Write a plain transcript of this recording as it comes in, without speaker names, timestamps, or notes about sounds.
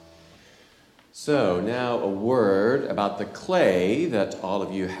So now a word about the clay that all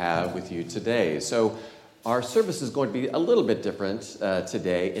of you have with you today. So our service is going to be a little bit different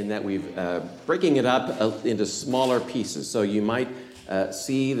today in that we've breaking it up into smaller pieces. So you might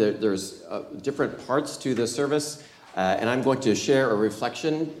see that there's different parts to the service, and I'm going to share a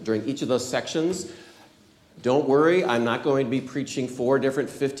reflection during each of those sections. Don't worry, I'm not going to be preaching 4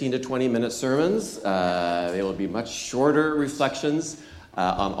 different 15 to 20 minute sermons. They will be much shorter reflections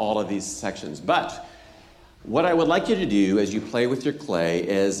on all of these sections. But what I would like you to do as you play with your clay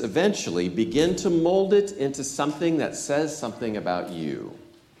is eventually begin to mold it into something that says something about you.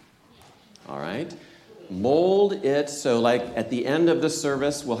 All right? Mold it so like at the end of the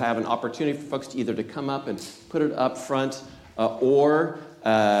service, we'll have an opportunity for folks to either to come up and put it up front or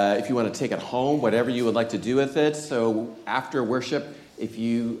if you want to take it home, whatever you would like to do with it. So after worship, if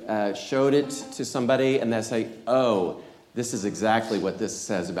you showed it to somebody and they say, oh, this is exactly what this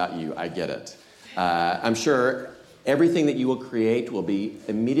says about you, I get it. I'm sure everything that you will create will be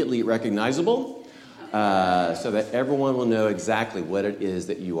immediately recognizable so that everyone will know exactly what it is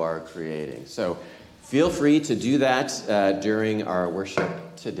that you are creating. So feel free to do that during our worship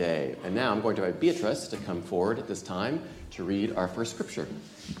today. And now I'm going to invite Beatrice to come forward at this time to read our first scripture.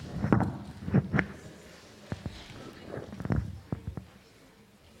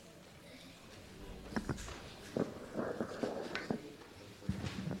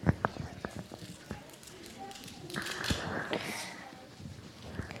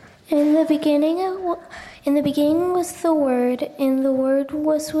 In the beginning was the Word, and the Word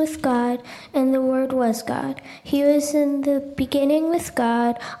was with God, and the Word was God. He was in the beginning with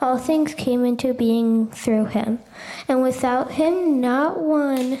God. All things came into being through him. And without him, not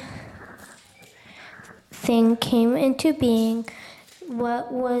one thing came into being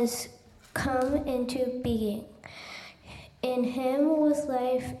what was come into being. In him was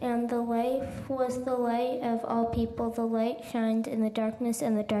life, and the life was the light of all people. The light shined in the darkness,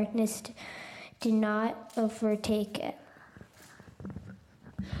 and the darkness did not overtake it.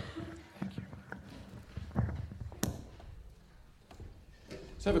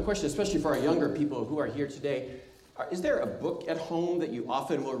 So I have a question, especially for our younger people who are here today. Is there a book at home that you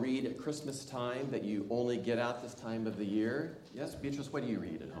often will read at Christmas time that you only get out this time of the year? Yes, Beatrice, what do you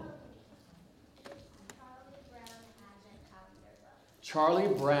read at home? Charlie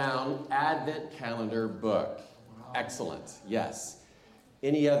Brown Advent Calendar book. Excellent, yes.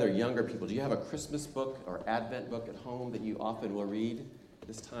 Any other younger people, do you have a Christmas book or Advent book at home that you often will read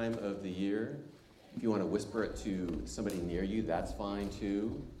this time of the year? If you want to whisper it to somebody near you, that's fine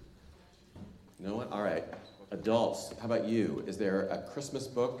too. No one? All right. Adults, how about you? Is there a Christmas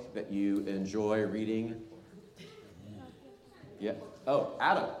book that you enjoy reading? Yeah. Oh,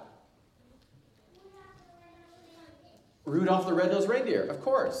 Adam. Rudolph the Red-Nosed Reindeer, of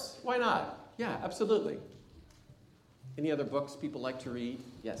course. Why not? Yeah, absolutely. Any other books people like to read?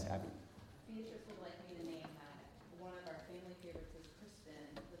 Yes, Abby. Beatrice would like me to name that. One of our family favorites is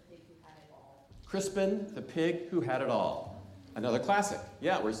Crispin, the pig who had it all. Crispin, the pig who had it all. Another classic.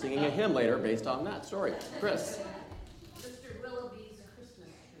 Yeah, we're singing a hymn later based on that story. Chris. Mr. Willoughby's Christmas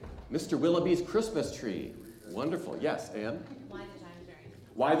Tree. Mr. Willoughby's Christmas Tree. Wonderful. Yes, Anne? Why the Chimes Rang.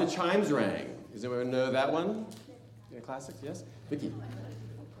 Why the Chimes Rang. Does anyone know that one? Any classics? Yes? Vicki?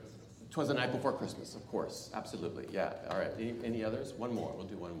 'Twas the Night Before Christmas, of course. Absolutely. Yeah. All right. Any others? One more. We'll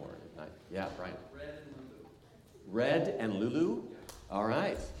do one more. Yeah, Brian. Red and Lulu. All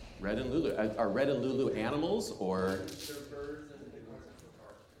right. Red and Lulu. Are Red and Lulu animals or?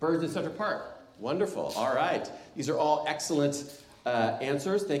 Birds in Central Park. Wonderful. All right. These are all excellent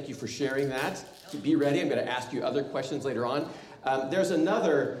answers. Thank you for sharing that. Be ready. I'm going to ask you other questions later on. There's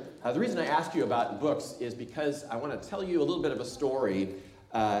another. The reason I ask you about books is because I want to tell you a little bit of a story.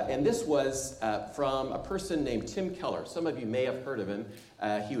 And this was from a person named Tim Keller. Some of you may have heard of him.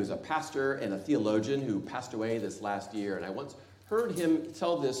 He was a pastor and a theologian who passed away this last year. And I once heard him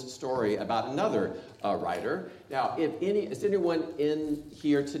tell this story about another writer. Now, is anyone in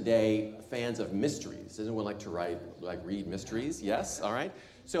here today fans of mysteries? Does anyone like to read mysteries? Yes? All right.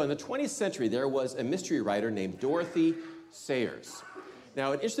 So in the 20th century, there was a mystery writer named Dorothy Sayers.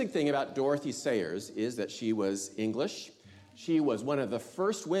 Now, an interesting thing about Dorothy Sayers is that she was English. She was one of the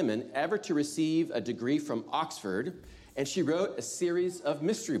first women ever to receive a degree from Oxford, and she wrote a series of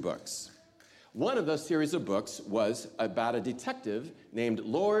mystery books. One of those series of books was about a detective named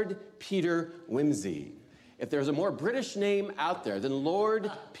Lord Peter Wimsey. If there's a more British name out there than Lord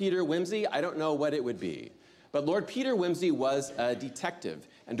Peter Wimsey, I don't know what it would be. But Lord Peter Wimsey was a detective,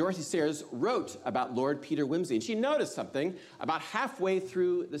 and Dorothy Sayers wrote about Lord Peter Wimsey. And she noticed something about halfway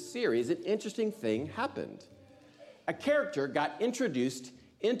through the series. An interesting thing happened. A character got introduced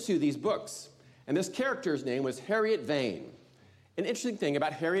into these books. And this character's name was Harriet Vane. An interesting thing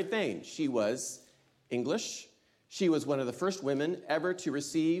about Harriet Vane, she was English. She was one of the first women ever to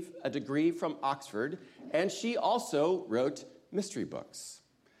receive a degree from Oxford, and she also wrote mystery books.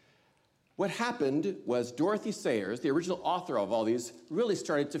 What happened was Dorothy Sayers, the original author of all these, really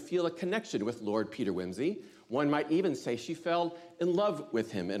started to feel a connection with Lord Peter Wimsey. One might even say she fell in love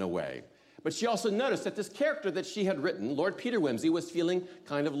with him in a way. But she also noticed that this character that she had written, Lord Peter Wimsey, was feeling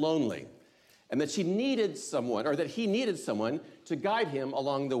kind of lonely, and that she needed someone, or that he needed someone to guide him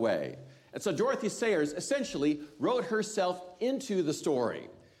along the way. And so Dorothy Sayers essentially wrote herself into the story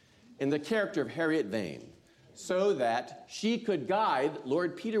in the character of Harriet Vane so that she could guide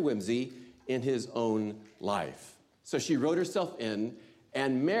Lord Peter Wimsey in his own life. So she wrote herself in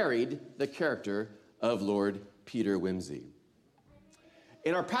and married the character of Lord Peter Wimsey.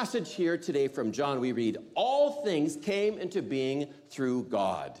 In our passage here today from John, we read, "All things came into being through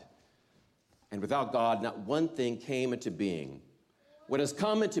God. And without God, not one thing came into being. What has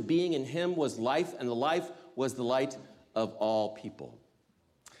come into being in him was life, and the life was the light of all people."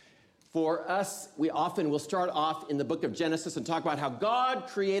 For us, we often will start off in the book of Genesis and talk about how God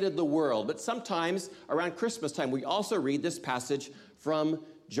created the world. But sometimes around Christmas time, we also read this passage from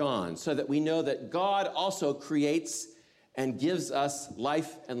John so that we know that God also creates and gives us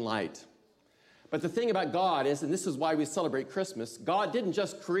life and light. But the thing about God is, and this is why we celebrate Christmas, God didn't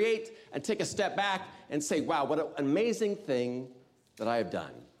just create and take a step back and say, wow, what an amazing thing that I have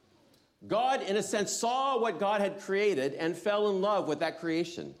done. God, in a sense, saw what God had created and fell in love with that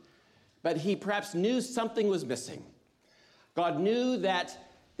creation. But he perhaps knew something was missing. God knew that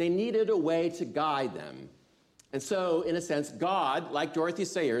they needed a way to guide them. And so, in a sense, God, like Dorothy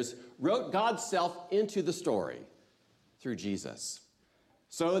Sayers, wrote God's self into the story through Jesus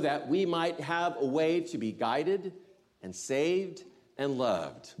so that we might have a way to be guided and saved and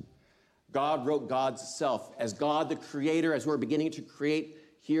loved. God wrote God's self as God the creator, as we're beginning to create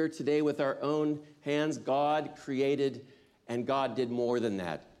here today with our own hands. God created, and God did more than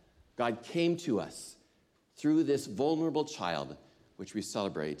that. God came to us through this vulnerable child, which we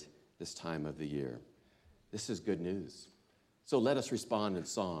celebrate this time of the year. This is good news. So let us respond in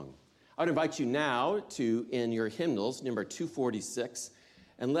song. I would invite you now to, in your hymnals, number 246,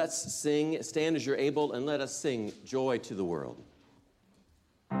 and let's sing, stand as you're able, and let us sing Joy to the World.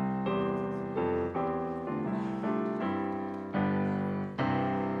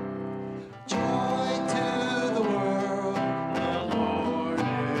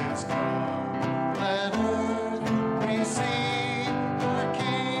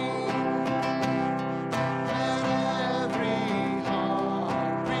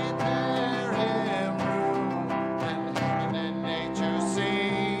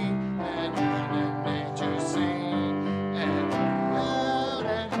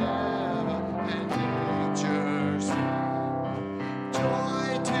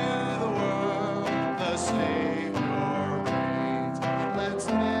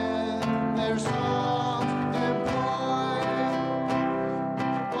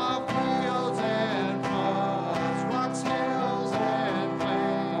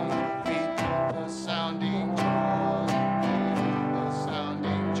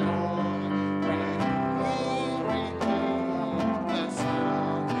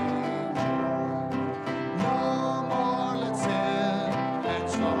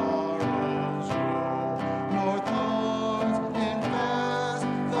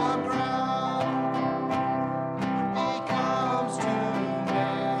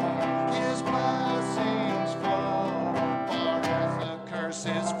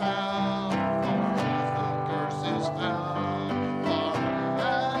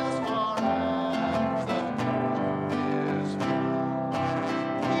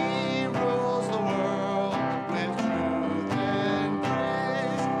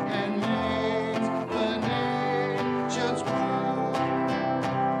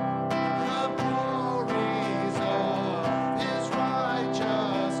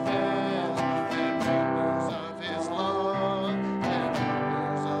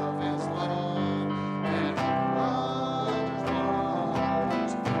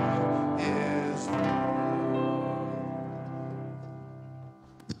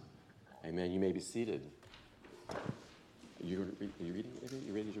 Amen. You may be seated. Are you reading? Are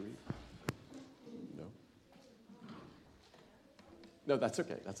you ready to read? No? No, that's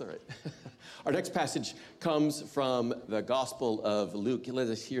okay. That's all right. Our next passage comes from the Gospel of Luke. Let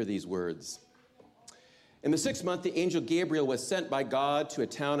us hear these words. In the 6th month, the angel Gabriel was sent by God to a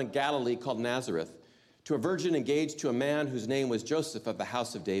town in Galilee called Nazareth, to a virgin engaged to a man whose name was Joseph of the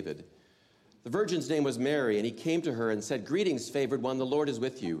house of David. The virgin's name was Mary, and he came to her and said, "Greetings, favored one, the Lord is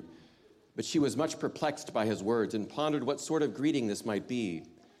with you." But she was much perplexed by his words and pondered what sort of greeting this might be.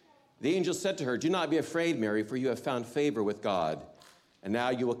 The angel said to her, "Do not be afraid, Mary, for you have found favor with God. And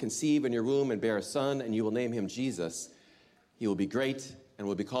now you will conceive in your womb and bear a son, and you will name him Jesus. He will be great and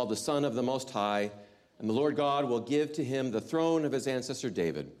will be called the Son of the Most High, and the Lord God will give to him the throne of his ancestor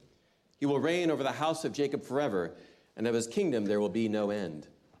David. He will reign over the house of Jacob forever, and of his kingdom there will be no end."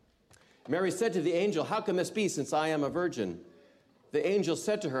 Mary said to the angel, "How can this be, since I am a virgin?" The angel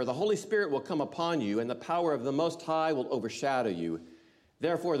said to her, "The Holy Spirit will come upon you, and the power of the Most High will overshadow you.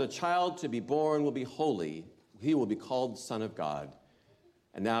 Therefore, the child to be born will be holy. He will be called Son of God.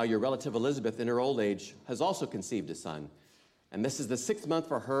 And now your relative Elizabeth, in her old age, has also conceived a son. And this is the 6th month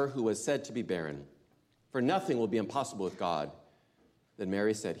for her who was said to be barren. For nothing will be impossible with God." Then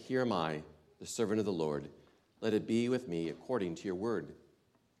Mary said, "Here am I, the servant of the Lord. Let it be with me according to your word."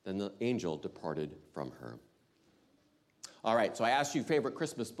 Then the angel departed from her. All right, so I asked you favorite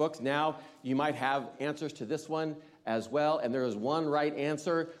Christmas books. Now you might have answers to this one as well, and there is one right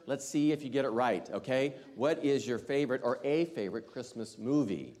answer. Let's see if you get it right, okay? What is your favorite or a favorite Christmas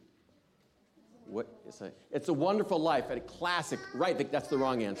movie? What is it? It's A Wonderful Life, a classic. Right, that's the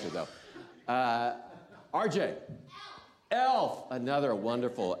wrong answer, though. RJ? Elf. Another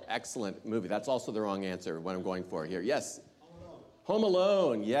wonderful, excellent movie. That's also the wrong answer, what I'm going for here. Yes? Home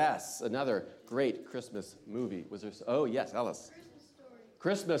Alone, yes. Another great Christmas movie. Was there? Oh, yes, Alice. Christmas Story.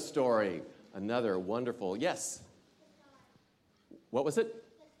 Christmas Story. Another wonderful, yes. What was it?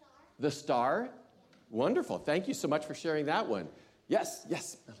 The Star. Wonderful. Thank you so much for sharing that one. Yes,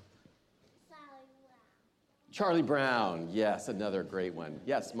 yes. Charlie Brown. Yes, another great one.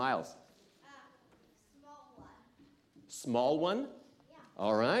 Yes, Miles. Small one. Small one? Yeah.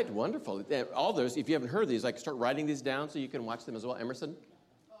 All right, wonderful. All those, if you haven't heard these, like start writing these down so you can watch them as well. Emerson?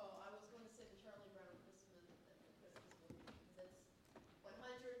 Oh, I was going to say the Charlie Brown Christmas movie, because it's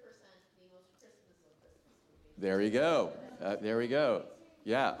 100% the most Christmas of Christmas movies. There you go. There we go.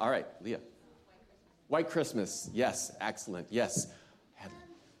 Yeah, all right, Leah. White Christmas. Yes, excellent. Yes.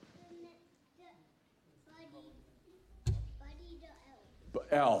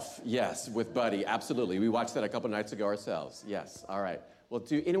 Elf, yes, with Buddy, absolutely. We watched that a couple nights ago ourselves. Yes, all right. Well,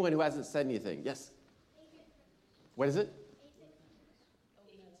 to anyone who hasn't said anything, yes? What is it?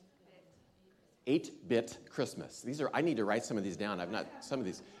 8-bit Christmas. These are, I need to write some of these down. I've not, some of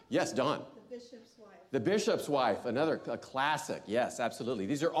these. Yes, Dawn. The Bishop's Wife. The Bishop's Wife, another classic. Yes, absolutely.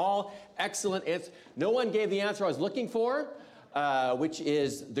 These are all excellent answers. No one gave the answer I was looking for, which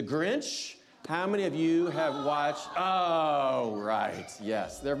is The Grinch. How many of you have watched? Oh, right.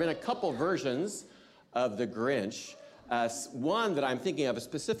 Yes. There have been a couple versions of The Grinch. One that I'm thinking of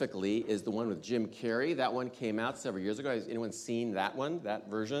specifically is the one with Jim Carrey. That one came out several years ago. Has anyone seen that one, that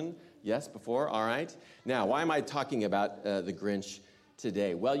version? Yes, before? All right. Now, why am I talking about The Grinch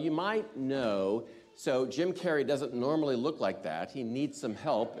today? Well, you might know, so Jim Carrey doesn't normally look like that. He needs some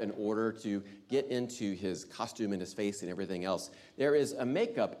help in order to get into his costume and his face and everything else. There is a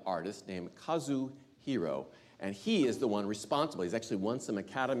makeup artist named Kazuhiro, and he is the one responsible. He's actually won some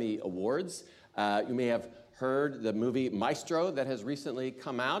Academy Awards. You may have heard the movie Maestro that has recently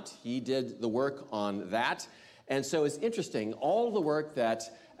come out. He did the work on that. And so it's interesting, all the work that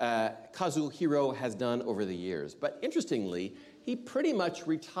Kazuhiro has done over the years. But interestingly, he pretty much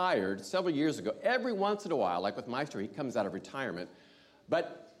retired several years ago. Every once in a while, like with Maestro, he comes out of retirement.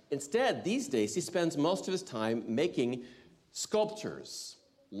 But instead, these days, he spends most of his time making sculptures,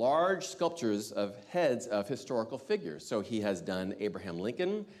 large sculptures of heads of historical figures. So he has done Abraham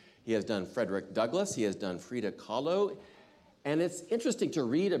Lincoln, he has done Frederick Douglass, he has done Frida Kahlo. And it's interesting to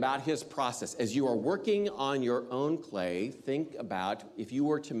read about his process. As you are working on your own clay, think about if you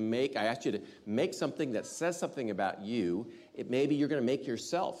were to make, I asked you to make something that says something about you. Maybe you're going to make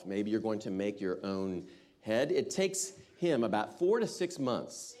yourself. Maybe you're going to make your own head. It takes him about 4 to 6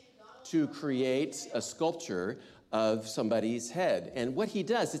 months to create a sculpture of somebody's head. And what he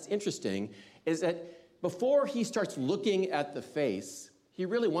does, it's interesting, is that before he starts looking at the face, he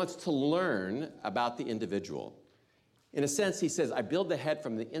really wants to learn about the individual. In a sense, he says, I build the head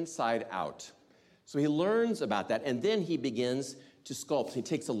from the inside out. So he learns about that, and then he begins to sculpt. He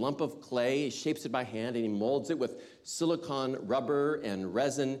takes a lump of clay, he shapes it by hand, and he molds it with silicone rubber and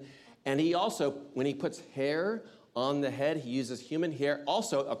resin. And he also, when he puts hair on the head, he uses human hair.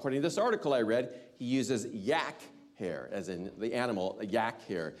 Also, according to this article I read, he uses yak hair, as in the animal, yak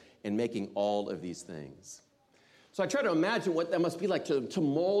hair, in making all of these things. So I try to imagine what that must be like to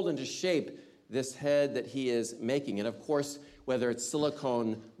mold and to shape this head that he is making. And of course, whether it's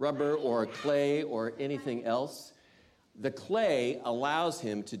silicone rubber or clay or anything else, the clay allows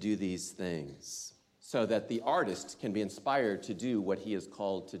him to do these things so that the artist can be inspired to do what he is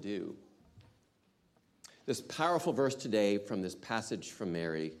called to do. This powerful verse today from this passage from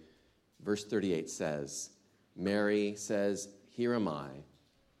Mary, verse 38 says, Mary says, "Here am I,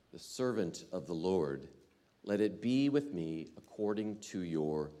 the servant of the Lord. Let it be with me according to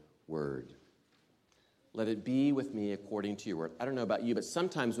your word." Let it be with me according to your word. I don't know about you, but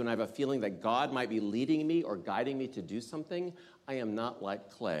sometimes when I have a feeling that God might be leading me or guiding me to do something, I am not like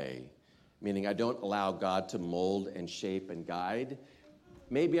clay, meaning I don't allow God to mold and shape and guide.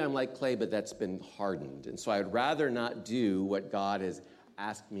 Maybe I'm like clay, but that's been hardened. And so I'd rather not do what God has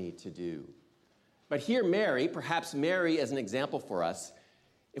asked me to do. But here, Mary, perhaps Mary as an example for us,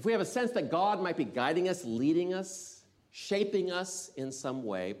 if we have a sense that God might be guiding us, leading us, shaping us in some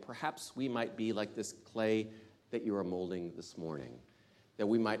way, perhaps we might be like this clay that you are molding this morning, that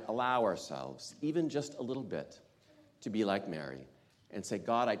we might allow ourselves, even just a little bit, to be like Mary and say,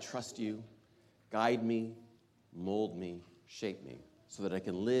 God, I trust you, guide me, mold me, shape me, so that I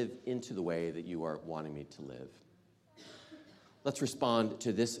can live into the way that you are wanting me to live. Let's respond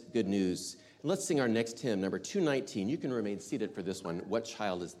to this good news. And let's sing our next hymn, number 219. You can remain seated for this one. What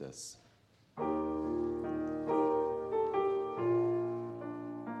child is this?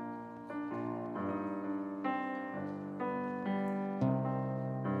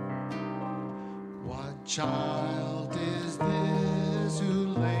 Child is this who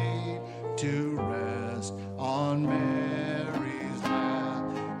laid to rest on Mary's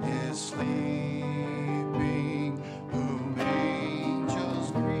lap is sleeping, whom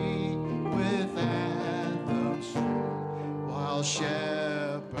angels greet with anthems sweet, while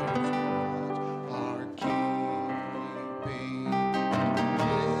shepherds watch are keeping.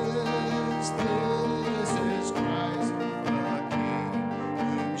 This is Christ the King,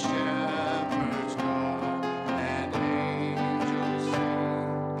 whom shepherds guard and angels sing.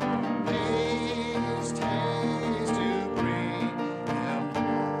 Taste to bring him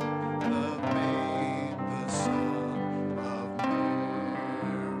home, the babe, the Son of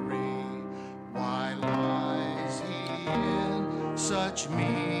Mary. Why lies he in such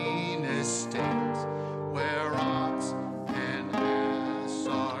mean estate, where ox and ass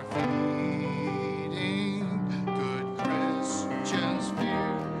are feeding? Good Christians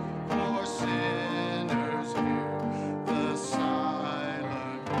fear, for sinners hear the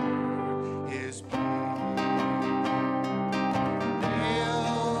silent word is pleading.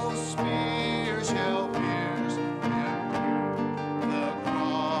 Nail spears shall pierce him through, the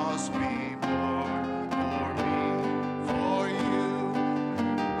cross be borne for me, for you.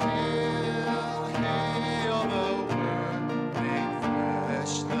 Hail, hail the Word made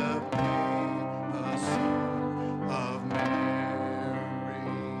flesh, the babe, the Son of Mary.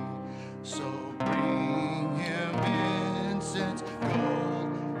 So bring him incense,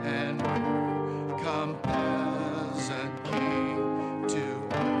 gold, and myrrh. Come, peasant king, to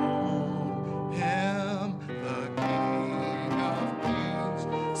own him, the King of kings.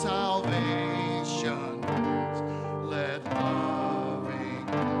 Salvation brings, let loving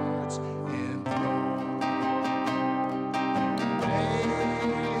hearts enthrone.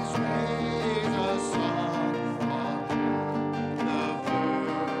 Raise a song on high, the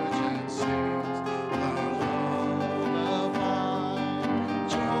Virgin sings her lullaby.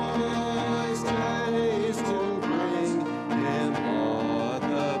 Joy's days to bring him o'er,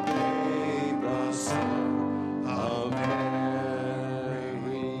 the babe, the Son of Mary.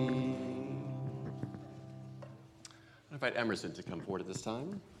 I invite Emerson to come forward at this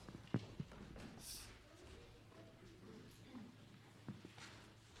time.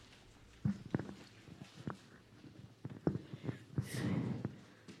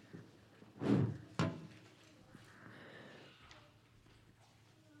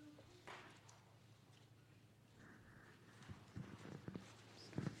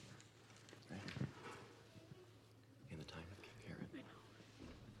 In the time of King Herod.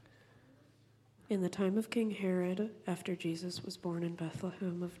 In the time of King Herod, after Jesus was born in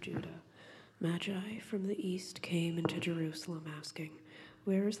Bethlehem of Judah, Magi from the east came into Jerusalem asking,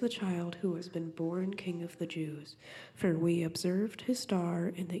 "Where is the child who has been born King of the Jews? For we observed his star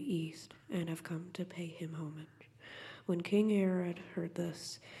in the east and have come to pay him homage." When King Herod heard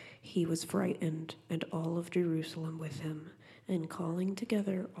this, he was frightened, and all of Jerusalem with him. And calling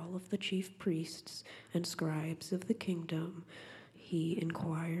together all of the chief priests and scribes of the kingdom, he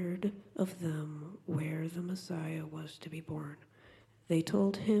inquired of them where the Messiah was to be born. They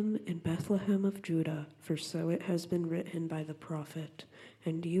told him, "In Bethlehem of Judah, for so it has been written by the prophet,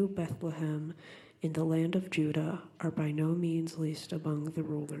 and you, Bethlehem, in the land of Judah, are by no means least among the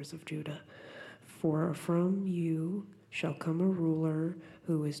rulers of Judah. For from you shall come a ruler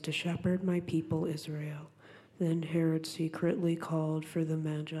who is to shepherd my people Israel." Then Herod secretly called for the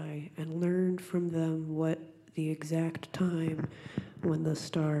Magi and learned from them what the exact time when the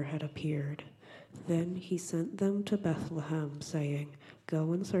star had appeared. Then he sent them to Bethlehem, saying,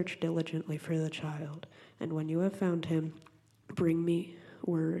 "Go and search diligently for the child, and when you have found him, bring me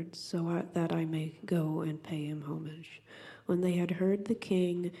word that I may go and pay him homage." When they had heard the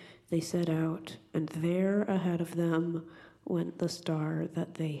king, they set out, and there ahead of them went the star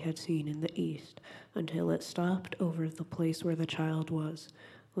that they had seen in the east, until it stopped over the place where the child was.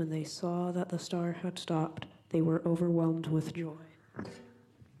 When they saw that the star had stopped, they were overwhelmed with joy.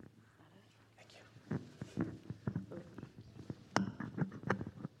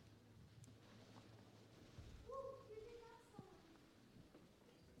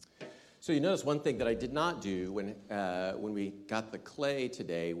 So you notice one thing that I did not do when we got the clay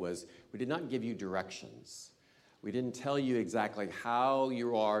today was we did not give you directions. We didn't tell you exactly how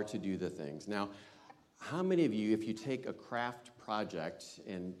you are to do the things. Now, how many of you, if you take a craft project,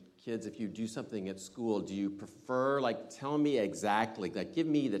 and kids, if you do something at school, do you prefer, tell me exactly, give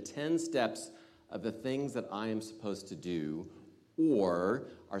me the 10 steps of the things that I am supposed to do? Or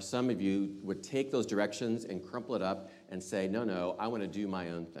are some of you would take those directions and crumple it up and say, no, I want to do my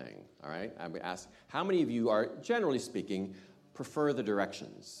own thing, all right? I would ask, how many of you are, generally speaking, prefer the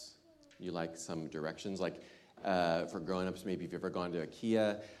directions? You like some directions, for grown-ups, maybe if you've ever gone to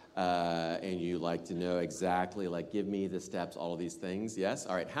IKEA and you like to know exactly, give me the steps, all of these things, yes?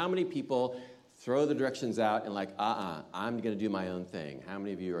 All right, how many people throw the directions out and I'm going to do my own thing? How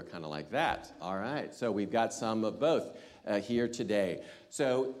many of you are kind of like that? All right, so we've got some of both here today.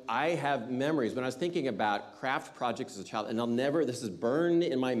 So I have memories when I was thinking about craft projects as a child, and this is burned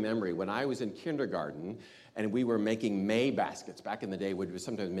in my memory. When I was in kindergarten and we were making May baskets, back in the day we would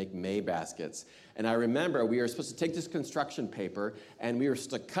sometimes make May baskets, and I remember we were supposed to take this construction paper and we were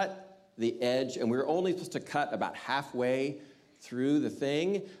supposed to cut the edge, and we were only supposed to cut about halfway through the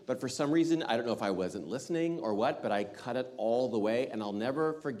thing, but for some reason, I don't know if I wasn't listening or what, but I cut it all the way, and I'll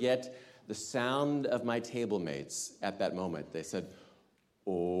never forget the sound of my table mates at that moment. They said,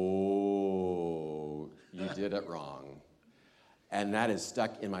 "Oh, you did it wrong." And that is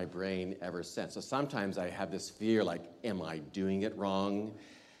stuck in my brain ever since. So sometimes I have this fear, am I doing it wrong?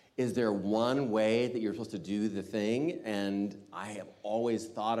 Is there one way that you're supposed to do the thing? And I have always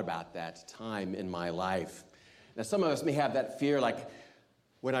thought about that time in my life. Now, some of us may have that fear,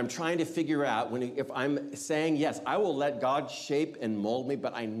 when I'm trying to figure out, if I'm saying, yes, I will let God shape and mold me,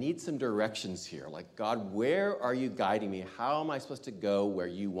 but I need some directions here. God, where are you guiding me? How am I supposed to go where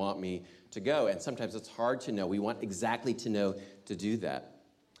you want me to go? And sometimes it's hard to know. We want exactly to know to do that.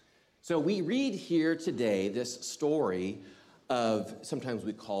 So we read here today this story of, sometimes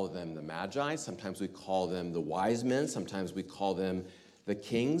we call them the Magi, sometimes we call them the wise men, sometimes we call them the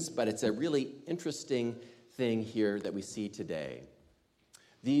kings, but it's a really interesting thing here that we see today.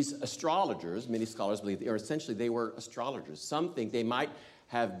 These astrologers, many scholars believe, they were astrologers. Some think they might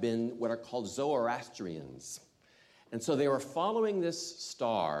have been what are called Zoroastrians. And so they were following this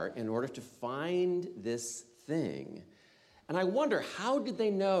star in order to find this thing. And I wonder, how did they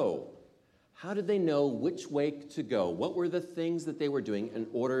know? How did they know which way to go? What were the things that they were doing in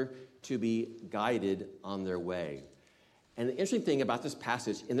order to be guided on their way? And the interesting thing about this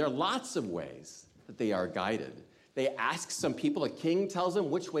passage, and there are lots of ways that they are guided. They ask some people, a king tells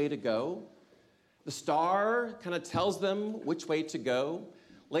them which way to go. The star kind of tells them which way to go.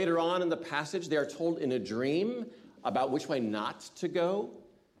 Later on in the passage, they are told in a dream about which way not to go.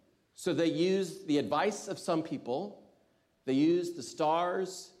 So they use the advice of some people, they use the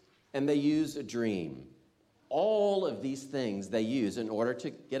stars, and they use a dream. All of these things they use in order to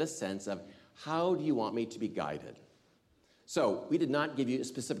get a sense of, how do you want me to be guided? So we did not give you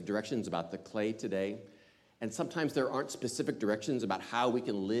specific directions about the clay today. And sometimes there aren't specific directions about how we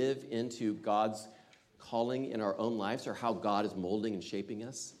can live into God's calling in our own lives, or how God is molding and shaping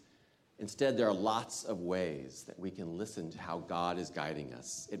us. Instead, there are lots of ways that we can listen to how God is guiding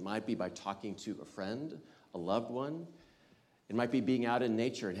us. It might be by talking to a friend, a loved one. It might be being out in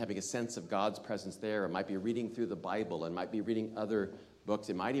nature and having a sense of God's presence there. It might be reading through the Bible. It might be reading other books.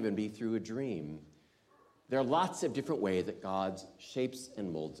 It might even be through a dream. There are lots of different ways that God shapes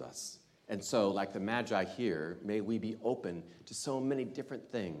and molds us. And so, like the Magi here, may we be open to so many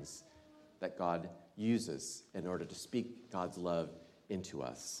different things that God uses in order to speak God's love into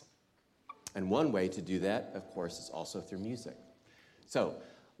us. And one way to do that, of course, is also through music. So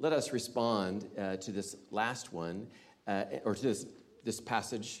let us respond to this last one, or to this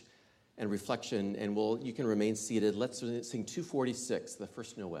passage and reflection, and you can remain seated. Let's sing 246, the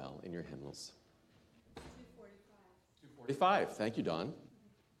first Noel, in your hymnals. 245. 245. Thank you, Don.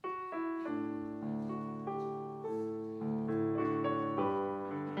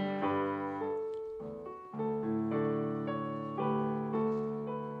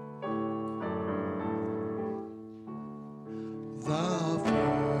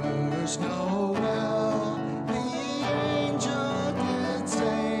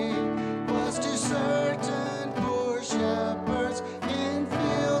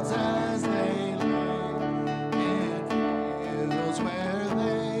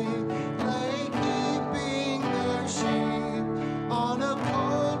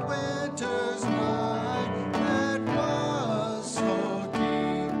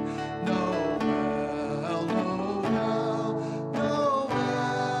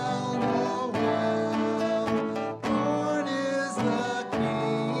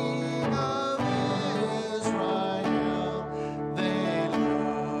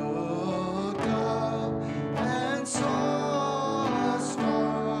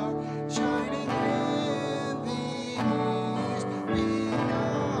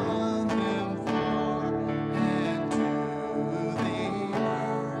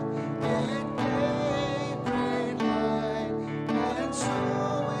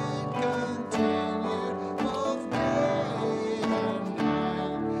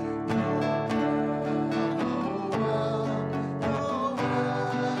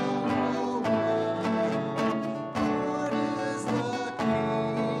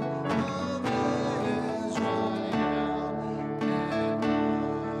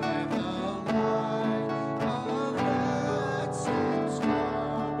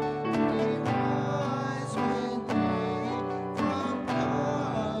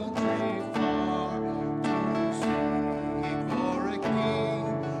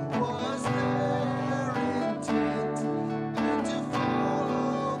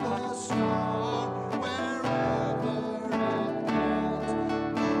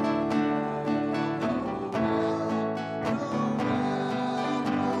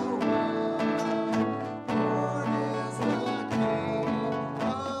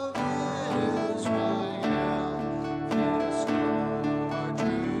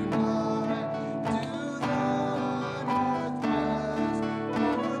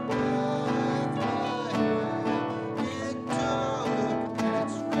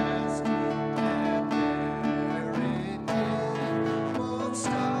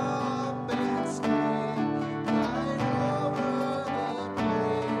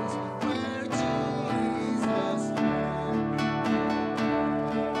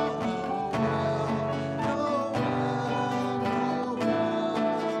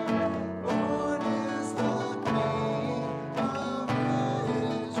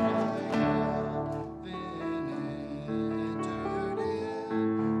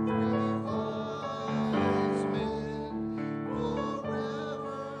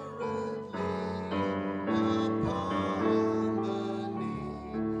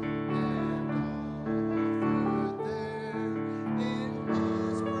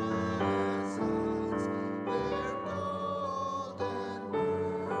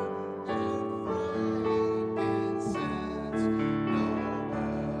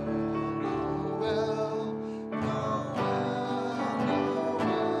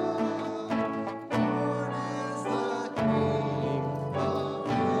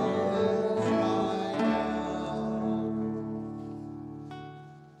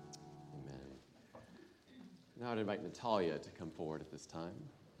 would invite Natalia to come forward at this time.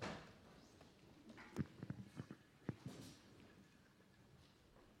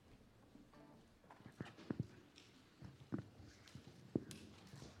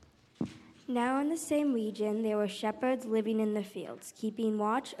 Now in the same region there were shepherds living in the fields, keeping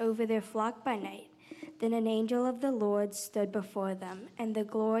watch over their flock by night. Then an angel of the Lord stood before them, and the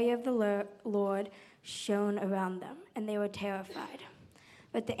glory of the Lord shone around them, and they were terrified.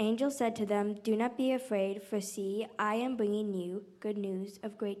 But the angel said to them, "Do not be afraid, for see, I am bringing you good news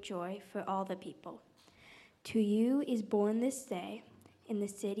of great joy for all the people. To you is born this day in the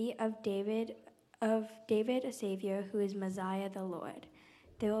city of David a Savior who is Messiah the Lord.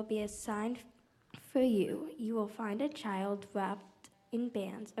 There will be a sign for you. You will find a child wrapped in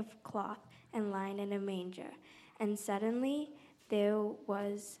bands of cloth and lying in a manger." And suddenly there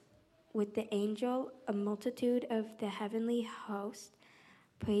was with the angel a multitude of the heavenly host,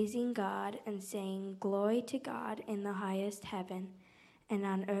 praising God and saying, "Glory to God in the highest heaven, and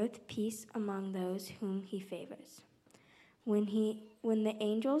on earth peace among those whom he favors." When the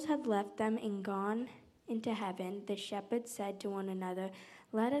angels had left them and gone into heaven, the shepherds said to one another,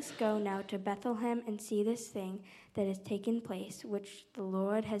 "Let us go now to Bethlehem and see this thing that has taken place, which the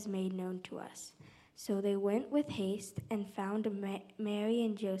Lord has made known to us." So they went with haste and found Mary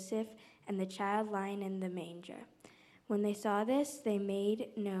and Joseph and the child lying in the manger. When they saw this, they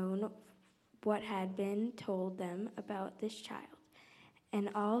made known what had been told them about this child. And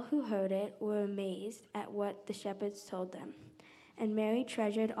all who heard it were amazed at what the shepherds told them. And Mary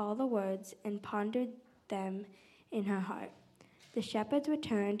treasured all the words and pondered them in her heart. The shepherds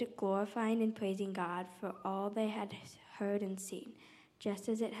returned, glorifying and praising God for all they had heard and seen, just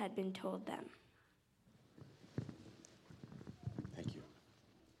as it had been told them. Thank you.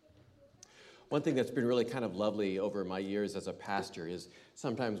 One thing that's been really kind of lovely over my years as a pastor is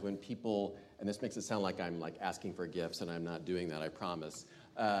sometimes when people, and this makes it sound like I'm like asking for gifts, and I'm not doing that, I promise.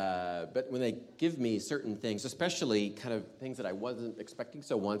 But when they give me certain things, especially kind of things that I wasn't expecting.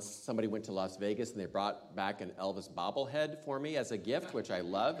 So once somebody went to Las Vegas and they brought back an Elvis bobblehead for me as a gift, which I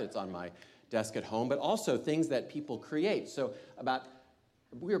love. It's on my desk at home, but also things that people create. So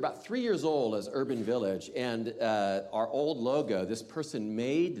we were about 3 years old as Urban Village, and our old logo, this person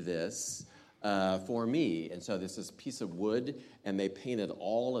made this for me. And so this is a piece of wood, and they painted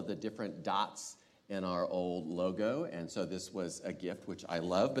all of the different dots in our old logo, and so this was a gift, which I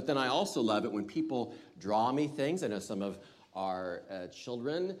love. But then I also love it when people draw me things. I know some of our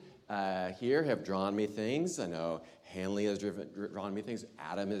children here have drawn me things. I know Hanley has drawn me things.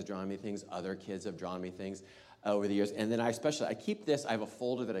 Adam has drawn me things. Other kids have drawn me things over the years. And then I keep this. I have a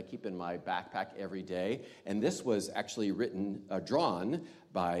folder that I keep in my backpack every day, and this was actually drawn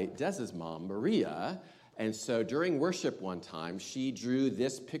by Dez's mom, Maria. And so during worship one time, she drew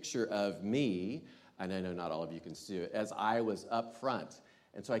this picture of me, and I know not all of you can see it, as I was up front.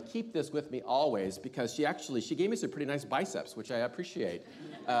 And so I keep this with me always because she gave me some pretty nice biceps, which I appreciate.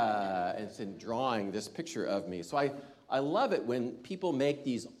 And it's in drawing this picture of me. So I love it when people make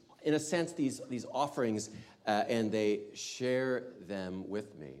these, in a sense, these offerings, and they share them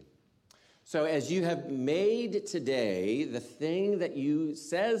with me. So as you have made today the thing that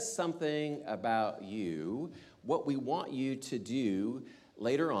says something about you, what we want you to do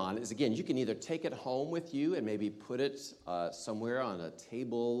later on is, again, you can either take it home with you and maybe put it somewhere on a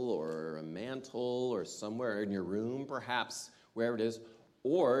table or a mantle or somewhere in your room, perhaps, wherever it is.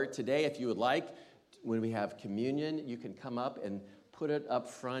 Or today, if you would like, when we have communion, you can come up and put it up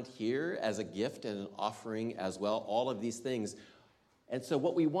front here as a gift and an offering as well, all of these things. And so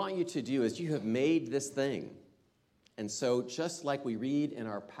what we want you to do is you have made this thing. And so just like we read in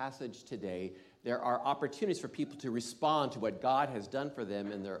our passage today, there are opportunities for people to respond to what God has done for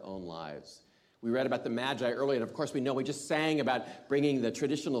them in their own lives. We read about the Magi earlier, and of course we know we just sang about bringing the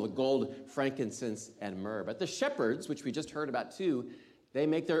traditional gold, frankincense, and myrrh. But the shepherds, which we just heard about too, they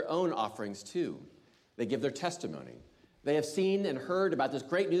make their own offerings too. They give their testimony. They have seen and heard about this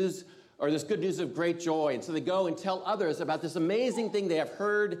great news, or this good news of great joy. And so they go and tell others about this amazing thing they have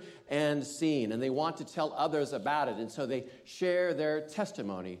heard and seen. And they want to tell others about it. And so they share their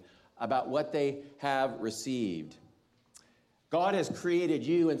testimony about what they have received. God has created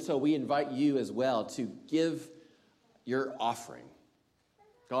you, and so we invite you as well to give your offering.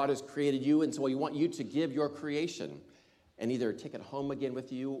 God has created you, and so we want you to give your creation and either take it home again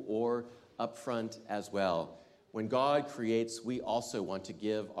with you or up front as well. When God creates, we also want to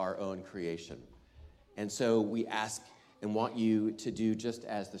give our own creation. And so we ask and want you to do just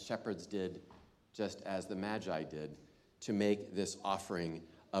as the shepherds did, just as the Magi did, to make this offering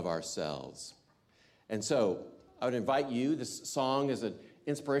of ourselves. And so I would invite you, this song is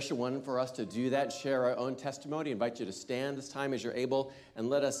inspirational one for us to do that, share our own testimony. I invite you to stand this time as you're able and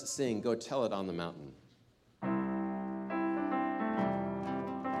let us sing, Go Tell It on the Mountain.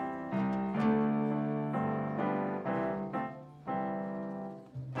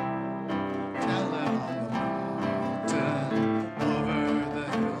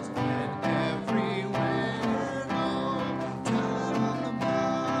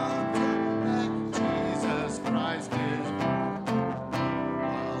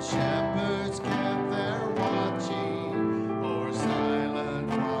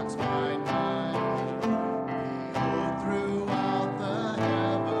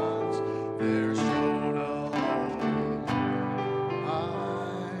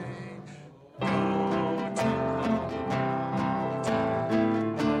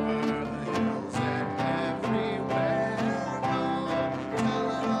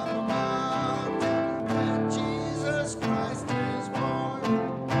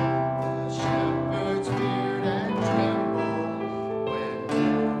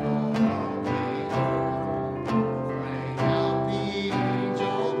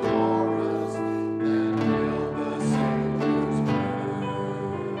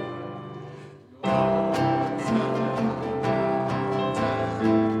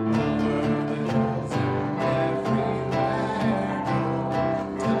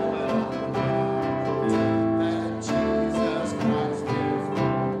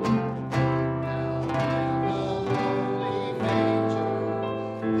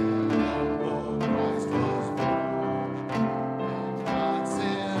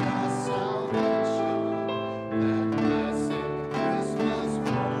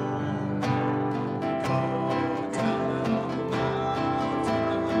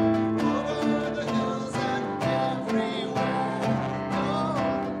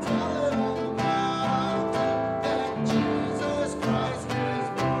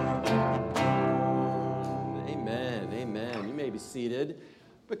 Seated.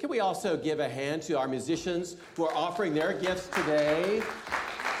 But can we also give a hand to our musicians who are offering their gifts today?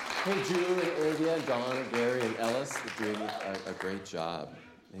 Hey, Drew and Avia, and Dawn and Gary and Ellis, they're doing a great job.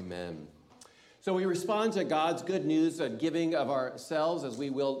 Amen. So we respond to God's good news of giving of ourselves, as we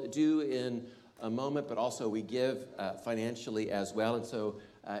will do in a moment, but also we give financially as well. And so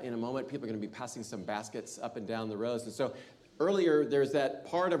in a moment, people are going to be passing some baskets up and down the rows. And so earlier, there's that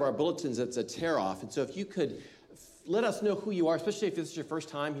part of our bulletins that's a tear-off. And so if you could let us know who you are, especially if this is your first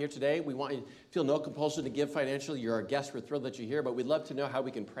time here today. We want you to feel no compulsion to give financially. You're our guest. We're thrilled that you're here, but we'd love to know how we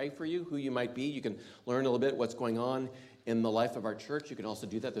can pray for you, who you might be. You can learn a little bit what's going on in the life of our church. You can also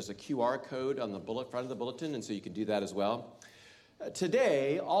do that. There's a QR code on the front of the bulletin, and so you can do that as well.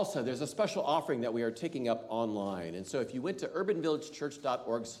 Today, also, there's a special offering that we are taking up online. And so if you went to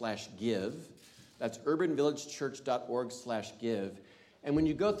urbanvillagechurch.org/give, that's urbanvillagechurch.org/give, and when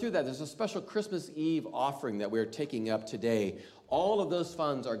you go through that, there's a special Christmas Eve offering that we're taking up today. All of those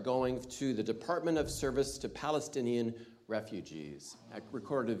funds are going to the Department of Service to Palestinian Refugees. I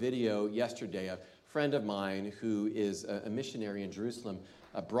recorded a video yesterday. A friend of mine who is a missionary in Jerusalem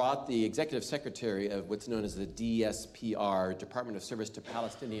brought the executive secretary of what's known as the DSPR, Department of Service to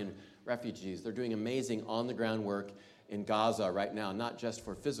Palestinian Refugees. They're doing amazing on-the-ground work in Gaza right now, not just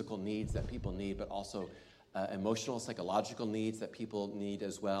for physical needs that people need, but also emotional, psychological needs that people need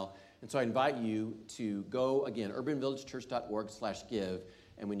as well. And so I invite you to go, again, urbanvillagechurch.org/give,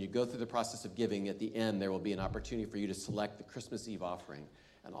 and when you go through the process of giving, at the end, there will be an opportunity for you to select the Christmas Eve offering,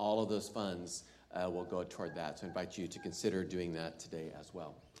 and all of those funds will go toward that. So I invite you to consider doing that today as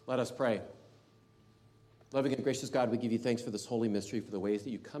well. Let us pray. Loving and gracious God, we give you thanks for this holy mystery, for the ways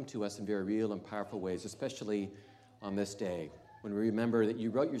that you come to us in very real and powerful ways, especially on this day, when we remember that you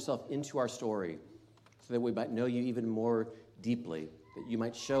wrote yourself into our story, so that we might know you even more deeply, that you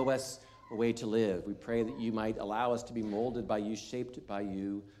might show us a way to live. We pray that you might allow us to be molded by you, shaped by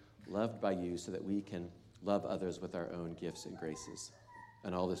you, loved by you, so that we can love others with our own gifts and graces.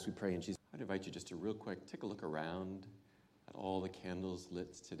 And all this we pray in Jesus. I'd invite you just to real quick take a look around at all the candles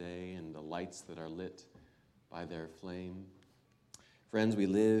lit today and the lights that are lit by their flame. Friends, we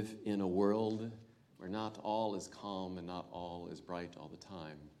live in a world where not all is calm and not all is bright all the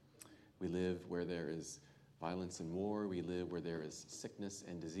time. We live where there is violence and war. We live where there is sickness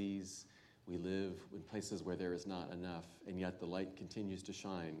and disease. We live in places where there is not enough, and yet the light continues to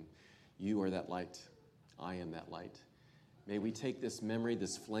shine. You are that light. I am that light. May we take this memory,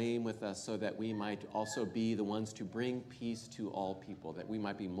 this flame with us, so that we might also be the ones to bring peace to all people, that we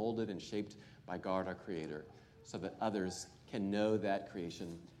might be molded and shaped by God, our Creator, so that others can know that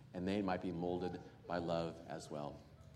creation and they might be molded by love as well.